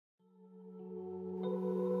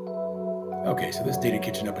Okay, so this dated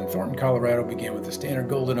kitchen up in Thornton, Colorado began with the standard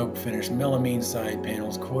golden oak finish, melamine side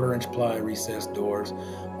panels, quarter-inch ply recessed doors,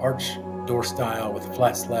 arch door style with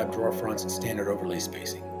flat slab drawer fronts and standard overlay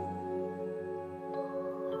spacing.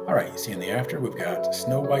 All right, you see in the after, we've got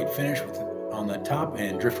snow white finish on the top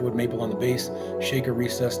and driftwood maple on the base, shaker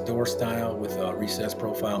recessed door style with a recessed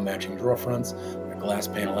profile matching drawer fronts, a glass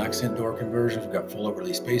panel accent door conversion, we've got full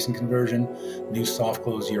overlay spacing conversion, new soft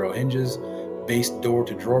close Euro hinges, base door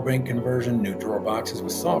to drawer bank conversion, new drawer boxes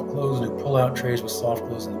with soft close, new pull-out trays with soft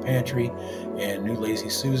close in the pantry, and new Lazy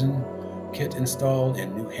Susan kit installed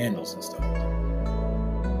and new handles installed.